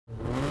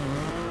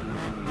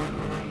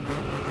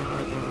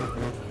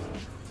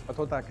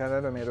Totalcar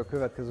Erőmérő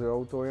következő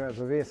autója, ez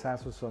a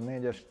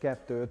W124-es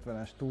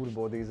 250-es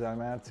turbódízel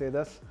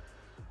Mercedes,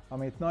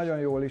 amit nagyon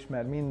jól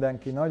ismer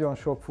mindenki, nagyon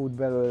sok fut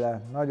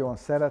belőle, nagyon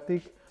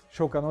szeretik.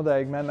 Sokan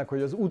odáig mennek,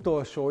 hogy az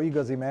utolsó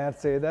igazi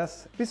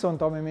Mercedes,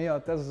 viszont ami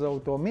miatt ez az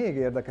autó még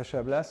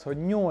érdekesebb lesz, hogy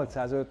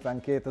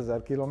 852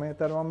 000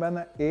 kilométer van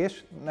benne,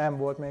 és nem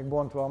volt még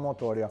bontva a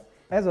motorja.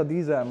 Ez a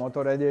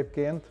dízelmotor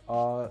egyébként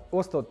az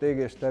osztott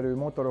égésterű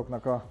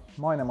motoroknak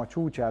majdnem a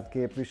csúcsát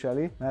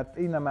képviseli, mert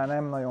innen már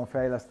nem nagyon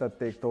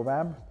fejlesztették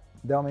tovább,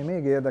 de ami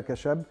még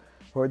érdekesebb,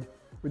 hogy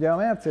ugye a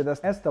Mercedes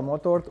ezt a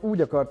motort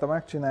úgy akarta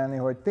megcsinálni,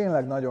 hogy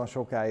tényleg nagyon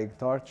sokáig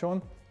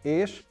tartson,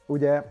 és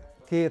ugye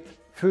két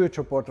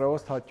főcsoportra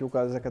oszthatjuk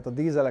ezeket a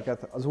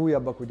dízeleket, az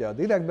újabbak ugye a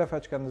direkt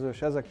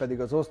befecskendezős, ezek pedig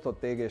az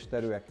osztott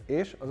égésterűek.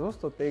 És az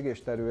osztott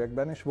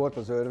égésterűekben is volt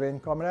az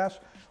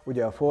örvénykamrás,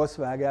 ugye a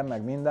Volkswagen,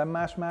 meg minden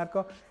más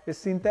márka, és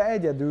szinte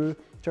egyedül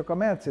csak a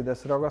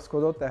Mercedes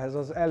ragaszkodott ehhez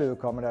az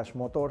előkamrás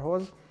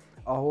motorhoz,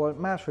 ahol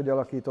máshogy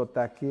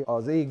alakították ki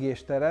az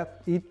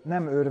égésteret. Itt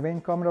nem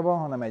örvénykamra van,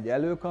 hanem egy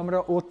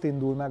előkamra, ott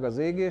indul meg az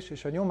égés,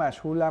 és a nyomás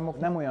hullámok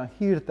nem olyan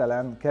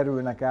hirtelen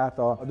kerülnek át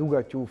a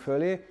dugattyú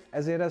fölé,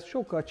 ezért ez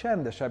sokkal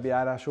csendesebb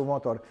járású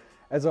motor.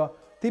 Ez a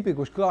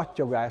tipikus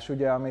klattyogás,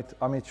 ugye,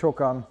 amit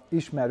sokan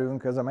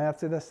ismerünk, ez a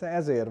Mercedes,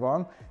 ezért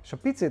van, és ha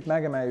picit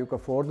megemeljük a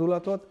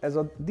fordulatot, ez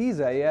a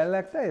dízel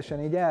jelleg teljesen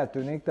így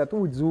eltűnik, tehát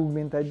úgy zúg,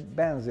 mint egy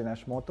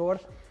benzines motor,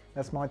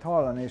 ezt majd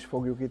hallani is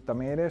fogjuk itt a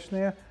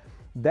mérésnél.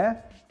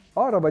 De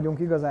arra vagyunk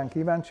igazán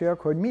kíváncsiak,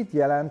 hogy mit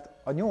jelent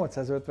a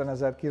 850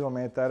 000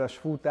 kilométeres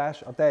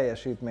futás a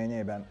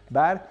teljesítményében.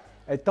 Bár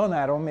egy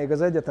tanárom még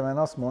az egyetemen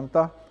azt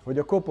mondta, hogy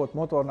a kopott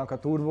motornak a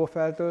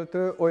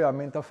turbófeltöltő olyan,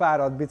 mint a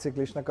fáradt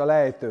biciklisnek a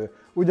lejtő.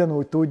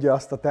 Ugyanúgy tudja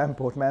azt a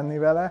tempót menni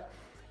vele,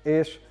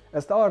 és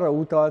ezt arra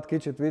utalt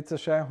kicsit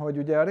viccesen, hogy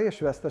ugye a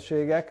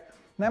résveszteségek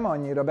nem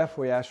annyira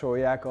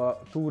befolyásolják a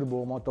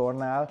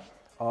turbomotornál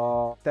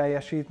a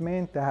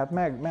teljesítményt, tehát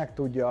meg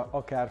tudja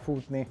akár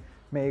futni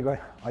még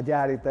a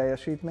gyári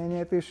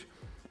teljesítményét is.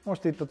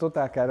 Most itt a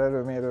Totalcar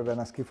Erőmérőben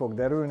ez ki fog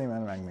derülni,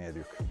 mert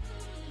megmérjük.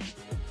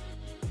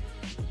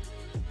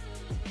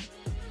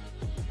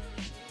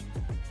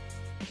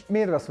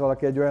 Miért vesz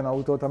valaki egy olyan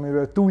autót,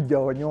 amiről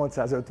tudja, hogy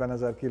 850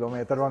 000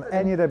 kilométer van?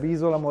 Ennyire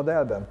bízol a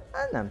modellben?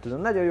 Nem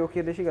tudom, nagyon jó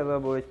kérdés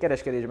igazából, hogy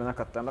kereskedésben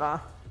akadtam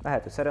rá.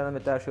 Lehet, hogy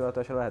szerelmi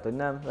társulatosra, lehet, hogy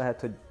nem,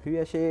 lehet, hogy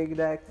hülyeség,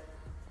 de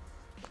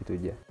ki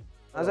tudja.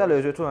 Az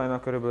előző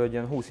tulajdonnak körülbelül egy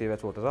ilyen 20 évet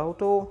volt az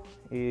autó,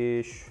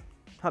 és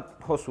hát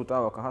hosszú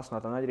távokon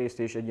használta nagy részt,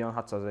 és egy olyan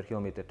 600 000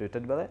 kilométert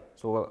töltött bele,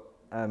 szóval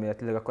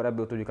elméletileg akkor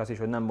ebből tudjuk azt is,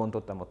 hogy nem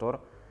bontott a motor,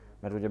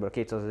 mert ugye ebből a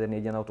 200 000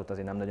 ilyen autót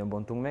azért nem nagyon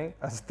bontunk még.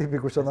 Ez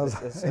tipikusan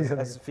az.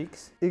 Ez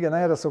fix. Igen,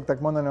 erre szokták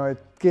mondani, hogy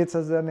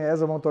 200 000-nél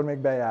ez a motor még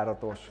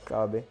bejáratos.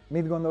 Kb.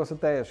 Mit gondolsz a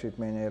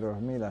teljesítményéről?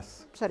 Mi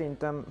lesz?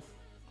 Szerintem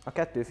a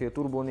 2,5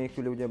 turbó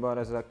nélkül ugyebár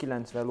ez a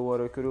 90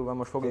 lóerő körül van,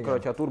 most fogjuk el,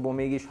 hogyha a turbó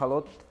mégis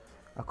halott,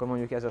 akkor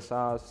mondjuk ez a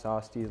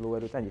 100-110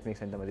 lóerőt, ennyit még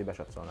szerintem azért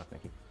besatszolnak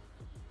neki.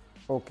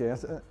 Oké,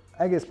 ez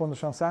egész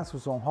pontosan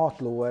 126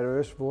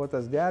 lóerős volt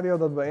ez gyári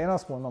adatban, én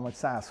azt mondom, hogy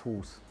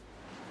 120.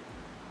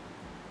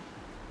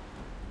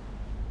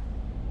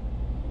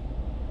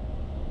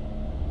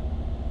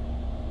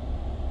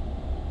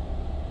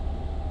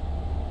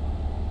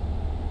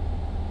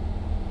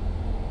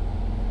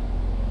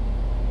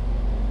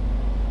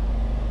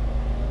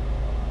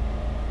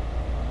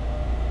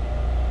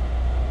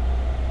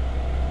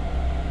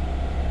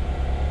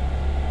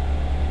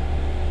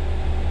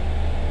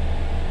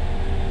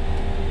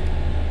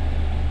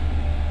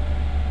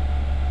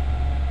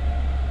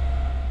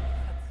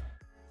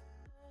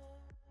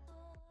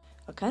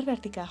 A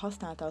Carvertical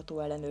használt autó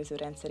ellenőrző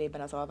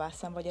rendszerében az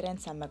alvásszám vagy a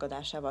rendszám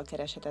megadásával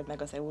keresheted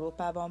meg az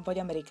Európában vagy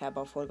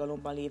Amerikában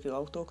forgalomban lévő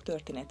autók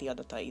történeti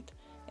adatait.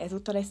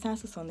 Ezúttal egy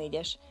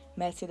 124-es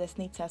Mercedes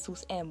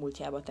 420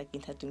 elmúltjába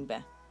tekinthetünk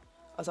be.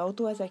 Az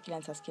autó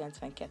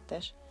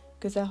 1992-es,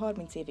 közel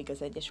 30 évig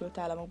az Egyesült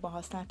Államokban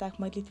használták,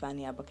 majd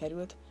Litvániába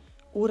került,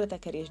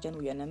 óratekerés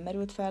gyanúja nem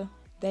merült fel,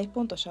 de egy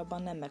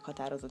pontosabban nem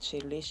meghatározott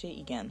sérülésé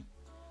igen.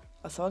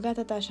 A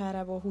szolgáltatás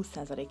árából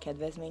 20%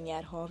 kedvezmény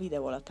jár, ha a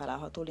videó alatt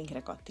található linkre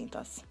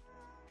kattintasz.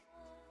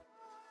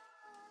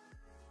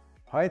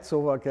 Ha egy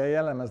szóval kell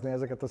jellemezni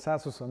ezeket a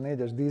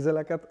 124-es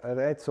dízeleket,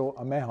 erre egy szó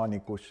a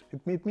mechanikus.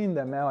 Itt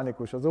minden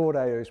mechanikus, az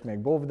órája is még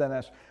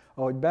bovdenes.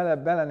 Ahogy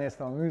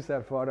belenéztem a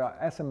műszerfalra,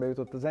 eszembe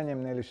jutott az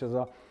enyémnél is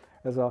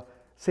ez a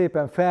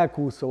szépen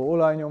felkúszó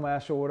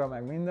olajnyomás óra,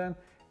 meg minden.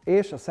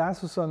 És a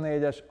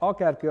 124-es,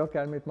 akárki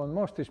akármit mond,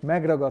 most is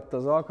megragadta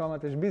az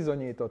alkalmat és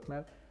bizonyított,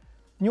 mert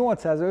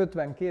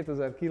 852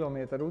 000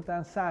 kilométer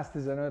után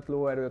 115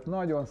 lóerőt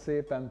nagyon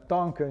szépen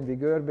tankönyvi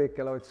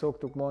görbékkel, ahogy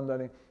szoktuk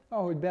mondani,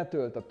 ahogy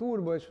betölt a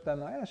turbo, és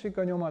utána esik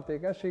a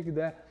nyomaték,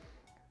 de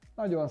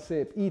nagyon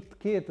szép. Itt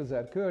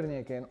 2000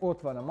 környékén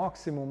ott van a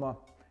maximuma,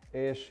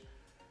 és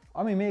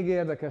ami még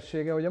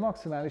érdekessége, hogy a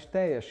maximális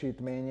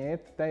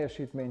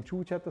teljesítmény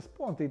csúcsát, az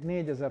pont itt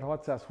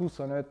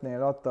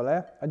 4625-nél adta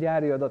le, a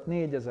gyári adat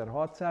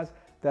 4600,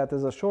 Tehát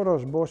ez a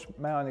soros Bosch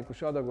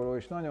mechanikus adagoló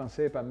is nagyon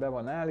szépen be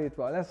van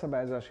állítva, a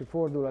leszabályzási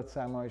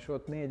fordulatszáma is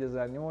ott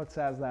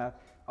 4800-nál,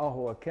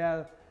 ahol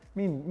kell,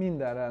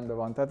 minden rendben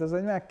van. Tehát ez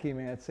egy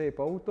megkímélt szép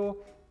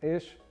autó,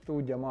 és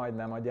tudja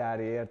majdnem a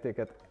gyári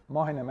értéket,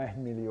 majdnem 1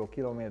 millió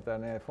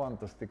kilométernél,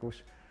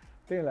 fantasztikus.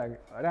 Tényleg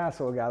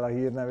rászolgál a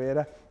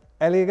hírnevére.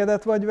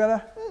 Elégedett vagy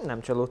vele? Nem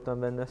csalódtam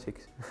benne, ez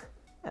fix.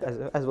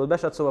 Ez volt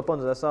besatszolva,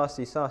 pont az a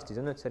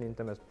 110-115,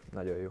 szerintem ez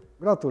nagyon jó.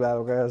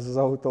 Gratulálok ehhez az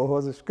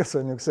autóhoz, és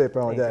köszönjük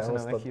szépen, hogy elhoztad.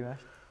 Köszönöm a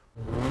meghívást.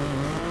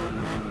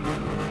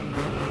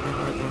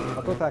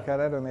 A Totalcar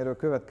Erőmérő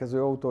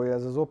következő autója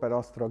ez az Opel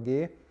Astra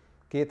G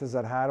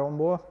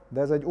 2003-ból,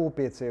 de ez egy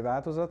OPC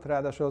változat,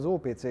 ráadásul az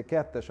OPC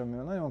 2-es,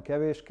 amivel nagyon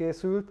kevés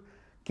készült,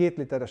 2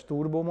 literes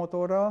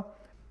turbomotorral.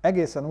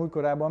 Egészen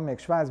újkorában még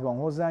Svájcban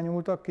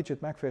hozzányúltak,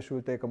 kicsit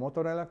megfésülték a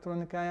motor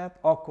elektronikáját,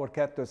 akkor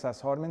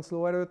 230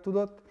 lóerőt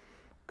tudott,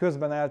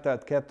 közben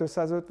eltelt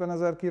 250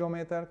 000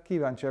 kilométer,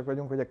 kíváncsiak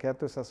vagyunk, hogy a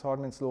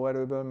 230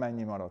 lóerőből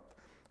mennyi maradt.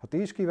 Ha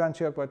ti is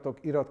kíváncsiak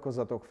vagytok,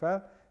 iratkozzatok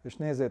fel, és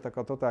nézzétek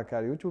a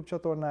Totalcar YouTube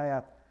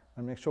csatornáját,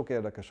 mert még sok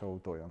érdekes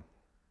autó jön.